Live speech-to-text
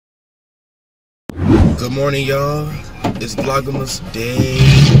Good morning, y'all. It's Vlogmas day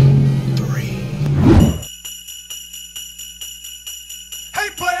 3. Hey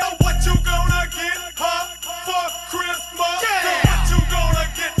player, what you gonna get for Christmas? Yeah. What you gonna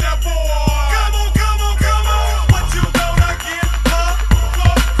get that boy? Come on, come on, come on. What you gonna get for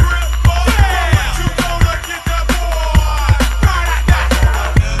Christmas? Yeah. What you gonna get that boy? Right at that.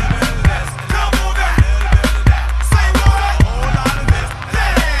 Come on back. Say what?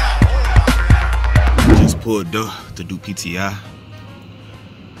 Just pulled up to do PTI.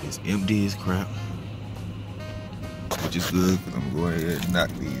 It's empty as crap, which is good because I'm going ahead and knock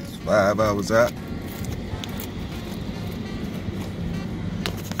these 5 hours out.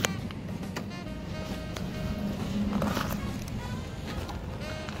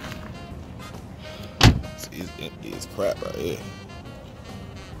 See, it's empty as crap right here.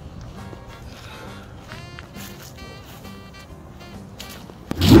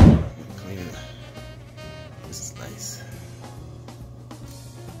 Clean it. This is nice.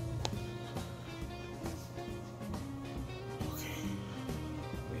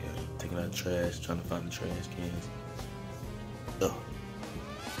 Taking out the trash, trying to find the trash cans. Oh,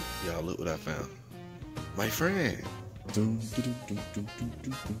 y'all, look what I found. My friend.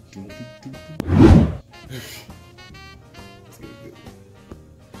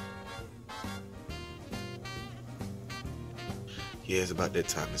 Yeah, it's about that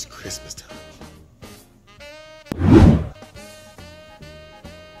time. It's Christmas time.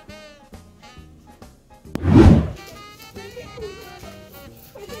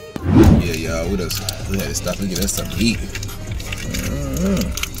 Yeah, y'all, we had to stop and get us something to eat.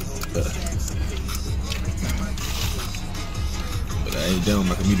 But I ain't done with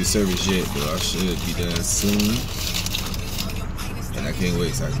my community service yet, but I should be done soon. And I can't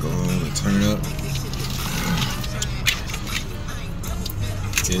wait so I can go home and turn up.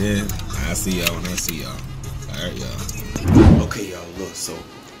 Till then, I'll see y'all when I see y'all. Alright, y'all. Okay, y'all, look, so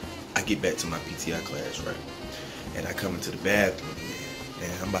I get back to my PTI class, right? And I come into the bathroom,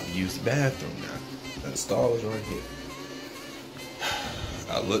 and I'm about to use the bathroom now. The stall is right here.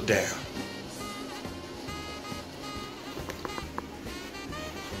 I look down.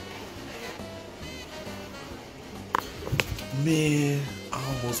 Man, I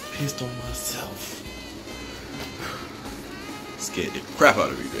almost pissed on myself. Scared the crap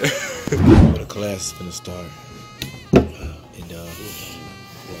out of me, man. But the class is finna start. And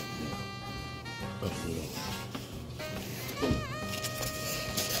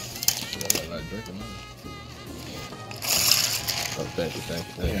drinking, man. Oh, thank you.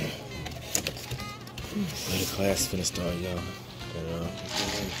 Well, the class is finna start, y'all.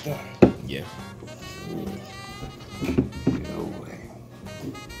 And, yeah. No way.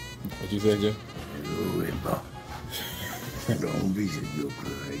 What you say, Joe? No way, bro. Don't be so joker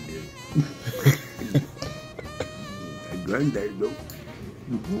like that. That granddaddy, though.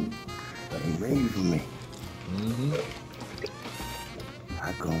 That ain't made for me.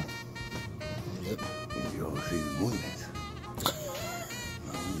 How come? Yep. You all see the women's.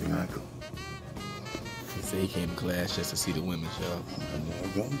 How come? He said he came to class just to see the women, y'all. I'm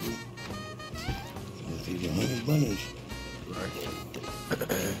gonna do. You see the women's bunnies. Right.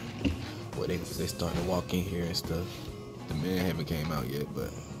 Well, they starting to walk in here and stuff. The man haven't came out yet,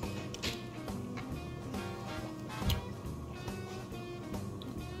 but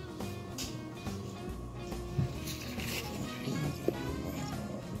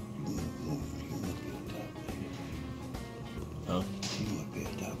huh? She must be a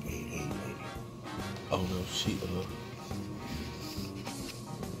top 8 lady. Oh no, she oh,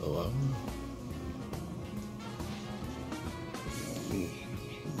 I don't know.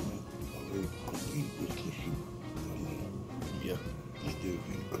 Yeah.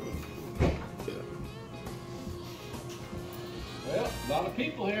 Well, a lot of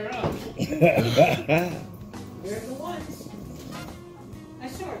people here, huh? They're the ones. I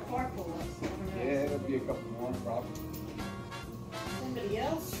saw a car pull up. Yeah, there'll be a couple more probably. Somebody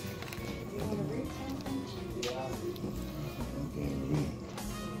else? You want to read something? Yeah. I can't read.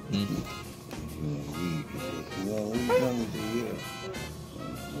 Mm. If you want to read, you want to read something to you.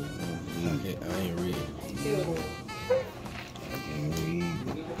 I ain't read it. I can't read.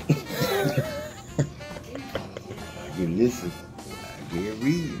 I can listen. I can't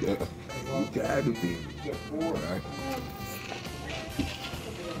read. You tired of me. All right.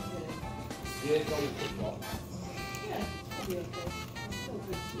 Yeah, it's only football.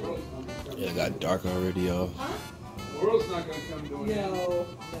 Yeah, it got dark already, y'all. The world's not going to come to an end. No,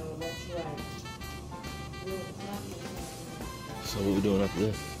 that's right. So what we doing after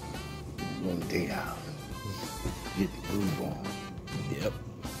this? Going to date house. Get the groove on. Yep.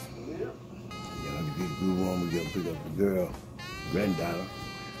 Y'all get go pick up the girl, granddaughter,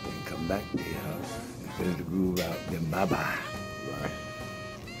 and come back to the house and finish the groove out. Then bye-bye. Right.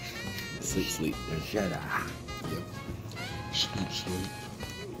 Sleep. Then shut up. Yep. Sleep.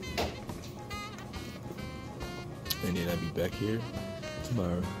 And then I'll be back here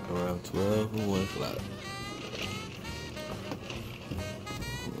tomorrow around 12 or 1 o'clock.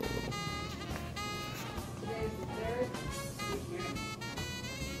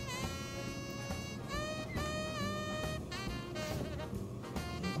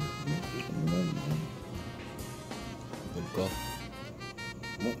 Go.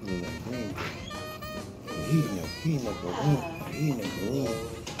 He not go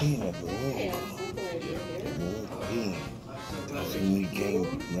in. I said when he came,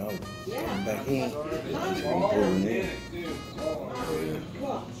 come back in.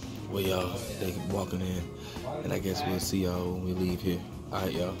 Well, y'all, they walking in, and I guess we'll see y'all when we leave here. All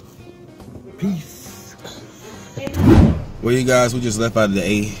right, y'all. Peace. Well, you guys, we just left out of the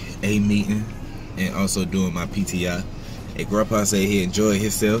A meeting and also doing my PTI. And Grandpa said he enjoyed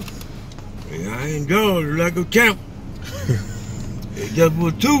himself. Yeah, I enjoyed it like a champ. It just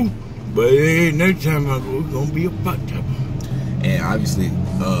was 2, but next time I go, it's gonna be a pot chopper. And obviously,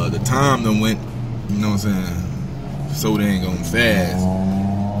 the time done went, you know what I'm saying, so dang going fast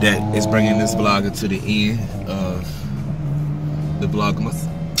that it's bringing this vlogger to the end of the Vlogmas.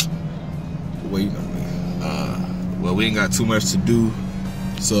 Well, you know, well, we ain't got too much to do,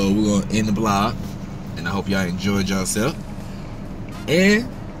 so we're gonna end the vlog. And I hope y'all enjoyed yourself. And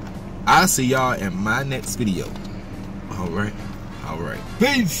I'll see y'all in my next video. Alright.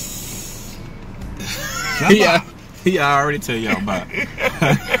 Peace. Yeah, I already tell y'all about it.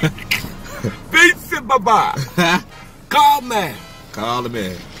 Peace and bye-bye. Call man. Call the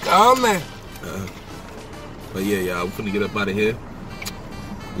man. But yeah, y'all, we're finna get up out of here.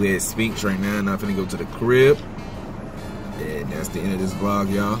 We're at speech right now, and I'm finna go to the crib. And that's the end of this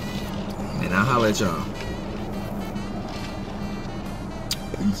vlog, y'all. And I'll holler at y'all.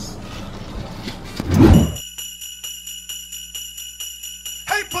 Peace.